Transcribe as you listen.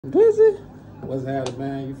Busy? What's happening,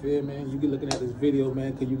 man? You feel, man? You be looking at this video,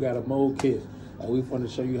 man, because you got a mold kit. We want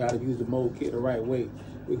to show you how to use the mold kit the right way.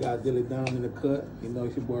 We got Dilly down in the cut. You know,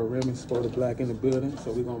 it's your boy Remy, Sporty Black in the building.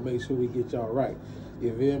 So we're going to make sure we get y'all right.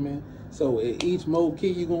 You feel me? So at each mold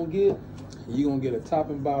kit you're going to get a top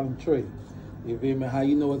and bottom tray. You feel me? How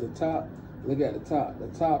you know it's a top? Look at the top. The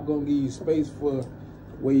top going to give you space for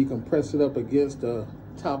where you can press it up against the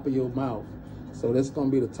top of your mouth. So that's going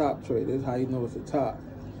to be the top tray. This is how you know it's a top.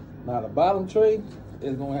 Now the bottom tray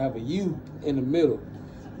is gonna have a U in the middle.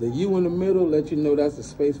 The U in the middle let you know that's the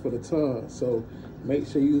space for the tongue. So make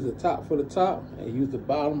sure you use the top for the top and use the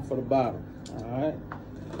bottom for the bottom. All right.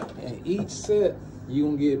 And each set you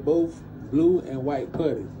gonna get both blue and white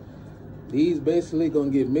putty. These basically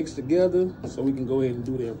gonna get mixed together so we can go ahead and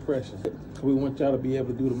do the impression. We want y'all to be able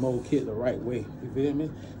to do the mold kit the right way. You feel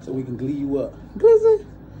me? So we can glee you up. Glizzy.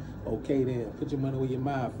 Okay then. Put your money where your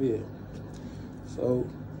mouth is. So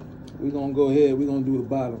we're gonna go ahead, we're gonna do the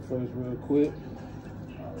bottom first real quick.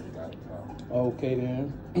 Okay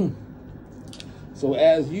then. So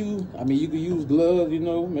as you can use gloves, you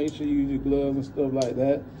know, make sure you use your gloves and stuff like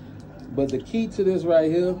that. But the key to this right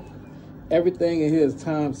here, everything in here is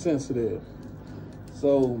time sensitive.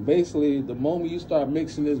 So basically, the moment you start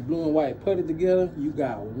mixing this blue and white putty together, you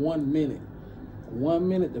got 1 minute. 1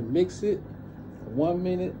 minute to mix it, 1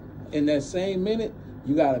 minute. In that same minute,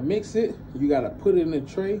 you gotta mix it, you gotta put it in the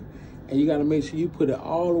tray, and you gotta make sure you put it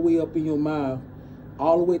all the way up in your mouth,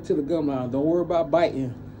 all the way to the gum line. Don't worry about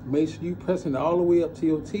biting. Make sure you pressing it all the way up to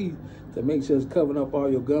your teeth to make sure it's covering up all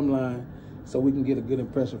your gum line so we can get a good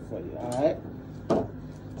impression for you, all right?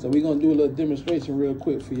 So we're gonna do a little demonstration real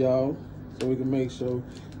quick for y'all so we can make sure.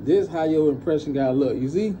 This is how your impression gotta look. You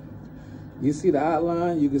see the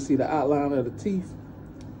outline? You can see the outline of the teeth.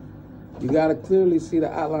 You gotta clearly see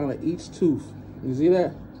the outline of each tooth. You see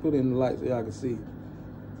that? Put it in the light so y'all can see.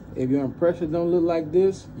 If your impression don't look like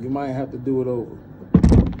this, you might have to do it over.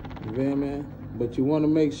 You feel me? But you want to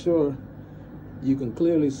make sure you can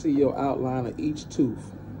clearly see your outline of each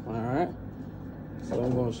tooth. All right? So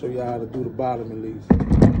I'm going to show you how to do the bottom at least.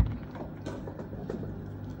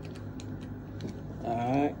 All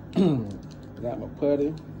right. Got my putty.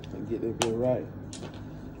 And get it good right.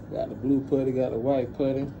 Got the blue putty, got the white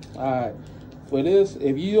putty. All right. For this,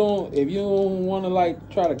 if you don't want to like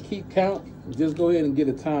try to keep count, just go ahead and get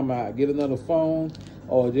a timeout. Get another phone,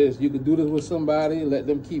 or just you can do this with somebody. Let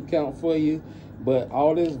them keep count for you. But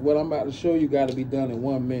all this, what I'm about to show you, got to be done in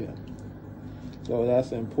 1 minute. So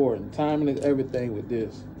that's important. Timing is everything with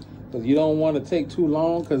this, because you don't want to take too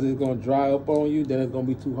long, because it's gonna dry up on you. Then it's gonna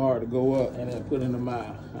be too hard to go up and then put in the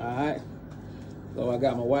mouth. All right. So I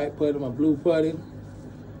got my white putty, my blue putty.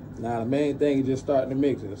 Now the main thing is just starting to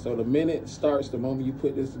mix it. So the minute starts the moment you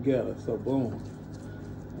put this together. So boom.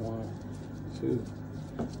 1, 2,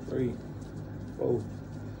 3, 4,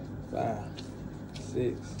 5,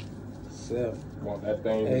 6, 7. Want that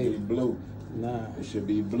thing 8, to be blue. 9. It should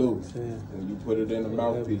be blue. 10. When you put it in the 11,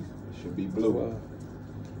 mouthpiece, it should be blue.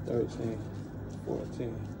 12, 13,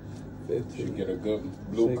 14, 15. You should get a good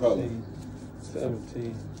blue 16, color.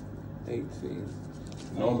 17, 18.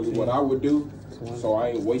 Normally 19, what I would do, 20, so I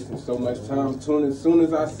ain't wasting so much time tuning. As soon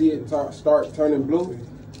as I see it start turning blue,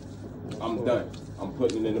 I'm done. I'm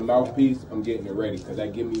putting it in the mouthpiece. I'm getting it ready, because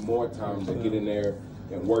that give me more time to get in there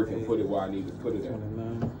and work and put it where I need to put it in.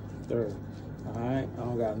 29, 30. All right, I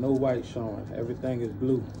don't got no white showing. Everything is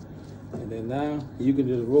blue. And then now you can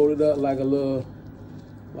just roll it up like you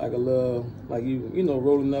know,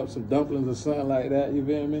 rolling up some dumplings or something like that. You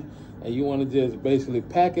feel me? And you want to just basically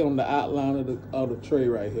pack it on the outline of the tray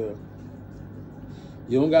right here.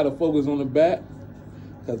 You don't got to focus on the back,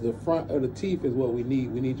 because the front of the teeth is what we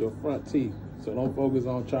need. We need your front teeth. So don't focus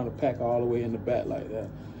on trying to pack all the way in the back like that.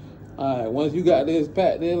 All right, once you got this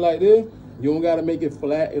packed in like this, you don't got to make it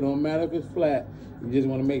flat. It don't matter if it's flat. You just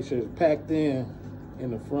want to make sure it's packed in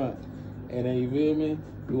the front. And then, you feel me?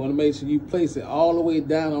 You want to make sure you place it all the way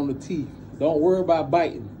down on the teeth. Don't worry about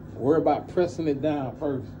biting. Worry about pressing it down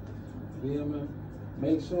first. You feel me?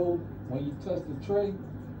 Make sure when you touch the tray,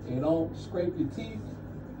 it don't scrape your teeth.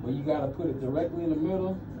 But you got to put it directly in the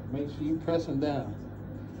middle. Make sure you pressing down.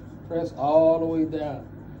 Press all the way down.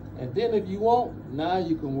 And then if you want, now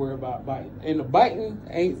you can worry about biting. And the biting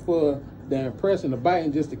ain't for the impression. The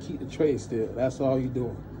biting just to keep the tray still. That's all you're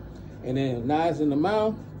doing. And then now it's in the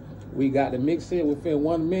mouth. We got to mix it within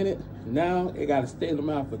 1 minute. Now it got to stay in the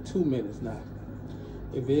mouth for 2 minutes now.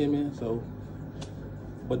 You feel me? So,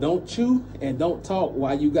 but don't chew and don't talk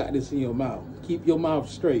while you got this in your mouth. Keep your mouth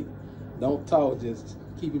straight. Don't talk, just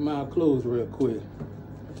keep your mouth closed real quick.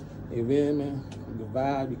 You feel me? You can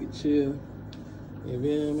vibe, you can chill. You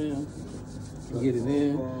feel me? Get it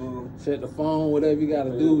in. Set the phone, whatever you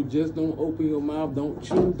gotta do. Just don't open your mouth. Don't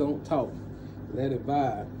chew. Don't talk. Let it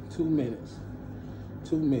vibe. 2 minutes.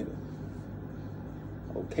 2 minutes.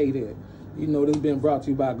 Okay then. You know this been brought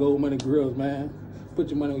to you by Gold Money Grills, man. Put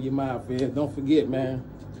your money where your mouth is. Don't forget, man.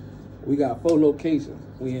 We got 4 locations.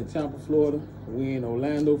 We in Tampa, Florida. We in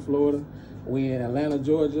Orlando, Florida. We in Atlanta,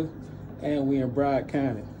 Georgia. And we in Broward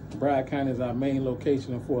County. Broward County is our main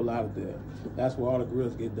location in Fort Lauderdale. That's where all the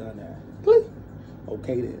grills get done at. Click.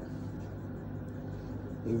 Okay then.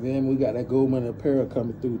 You feel me? We got that Gold Money apparel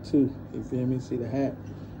coming through too. You feel me? See the hat?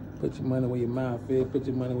 Put your money where your mouth is. Put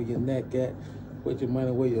your money where your neck at. Put your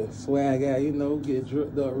money where your swag at. You know, get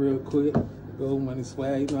dripped up real quick. Gold Money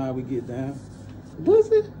swag. You know how we get down.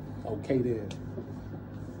 Pussy. Okay then.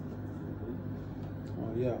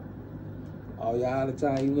 Oh yeah. Oh, y'all out of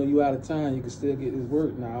time. Even though you out of time, you can still get this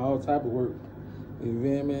work now. All type of work. You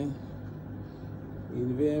feel me?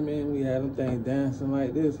 You feel me? We had them things dancing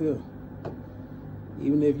like this here.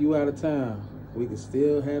 Even if you out of town, we can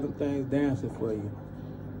still have them things dancing for you.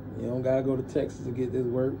 You don't gotta go to Texas to get this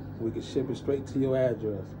work. We can ship it straight to your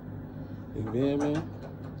address. You feel me?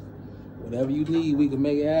 Whatever you need, we can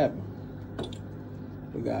make it happen.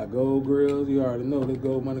 We got gold grills. You already know this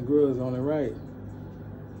Gold Money Grills on the right.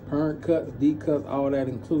 Perm cuts, D cuts, all that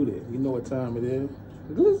included. You know what time it is.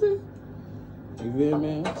 Glizzy. You feel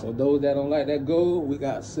me? So those that don't like that gold, we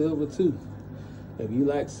got silver too. If you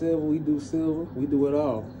like silver, we do silver. We do it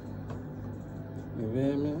all. You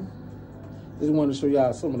feel me? Just wanted to show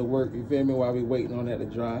y'all some of the work, you feel me, while we waiting on that to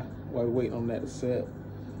dry, while we waiting on that to set.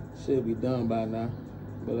 Should be done by now.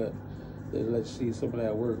 But let's see some of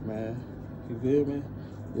that work, man. You feel me?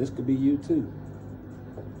 This could be you too.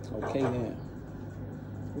 Okay then.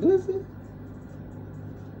 Listen.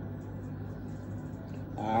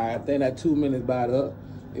 Alright, I think that 2 minutes about up.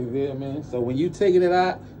 You feel me? So when you taking it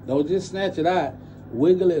out, don't just snatch it out.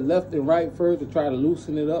 Wiggle it left and right first to try to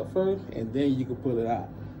loosen it up first, and then you can pull it out.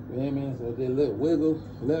 You know what I mean? So just let wiggle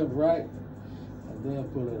left, right, and then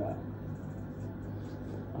pull it out.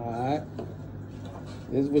 Alright.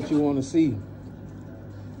 This is what you want to see.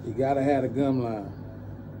 You gotta have a gum line.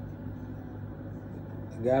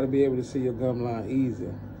 You gotta be able to see your gum line easy.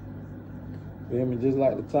 You feel me? Just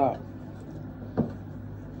like the top.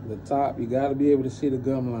 The top, you gotta be able to see the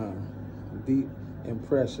gum line. Deep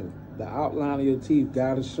impression. The outline of your teeth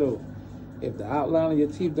gotta show. If the outline of your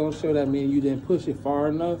teeth don't show, that means you didn't push it far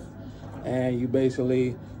enough, and you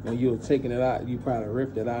basically, when you were taking it out, you probably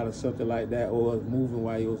ripped it out or something like that, or it was moving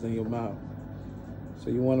while it was in your mouth. So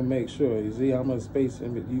you want to make sure, you see how much space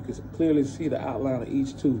in it, you can clearly see the outline of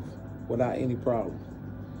each tooth without any problem.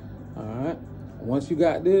 All right. Once you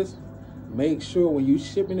got this, make sure when you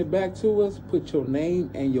shipping it back to us, put your name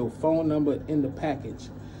and your phone number in the package.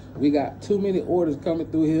 We got too many orders coming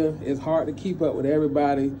through here. It's hard to keep up with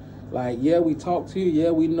everybody. Like, yeah, we talk to you.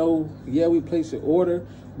 Yeah, we know. Yeah, we place your order,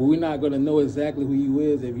 but we're not going to know exactly who you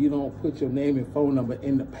is if you don't put your name and phone number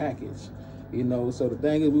in the package. You know, so the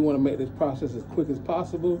thing is, we want to make this process as quick as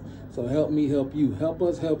possible. So help me help you. Help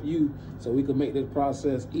us help you so we can make this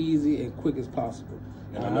process easy and quick as possible.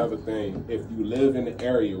 And another thing, if you live in an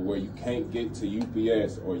area where you can't get to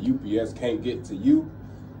UPS or UPS can't get to you,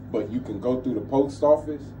 but you can go through the post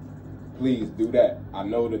office, please do that. I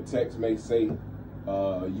know the text may say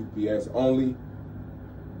UPS only,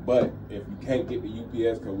 but if you can't get to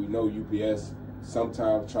UPS, because we know UPS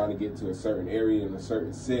sometimes trying to get to a certain area in a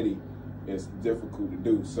certain city, it's difficult to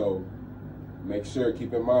do. So make sure,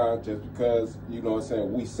 keep in mind, just because, you know what I'm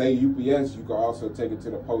saying, we say UPS, you can also take it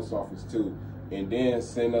to the post office too. And then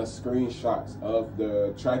send us screenshots of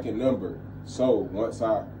the tracking number. So once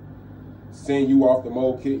I send you off the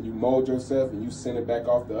mold kit, you mold yourself and you send it back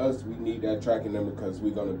off to us, we need that tracking number because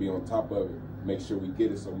we're gonna be on top of it. Make sure we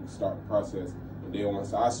get it so we can start the process. And then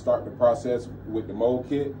once I start the process with the mold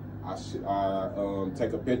kit, I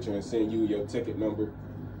take a picture and send you your ticket number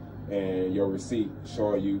and your receipt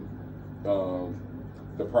showing you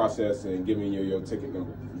the process and giving you your ticket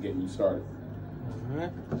number and getting you started. All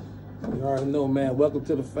right. You already know, man. Welcome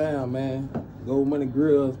to the fam, man. Gold Money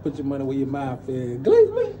Grills. Put your money where your mouth is.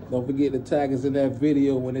 Don't forget to tag us in that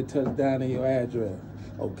video when it touches down in your address.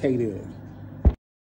 Okay then.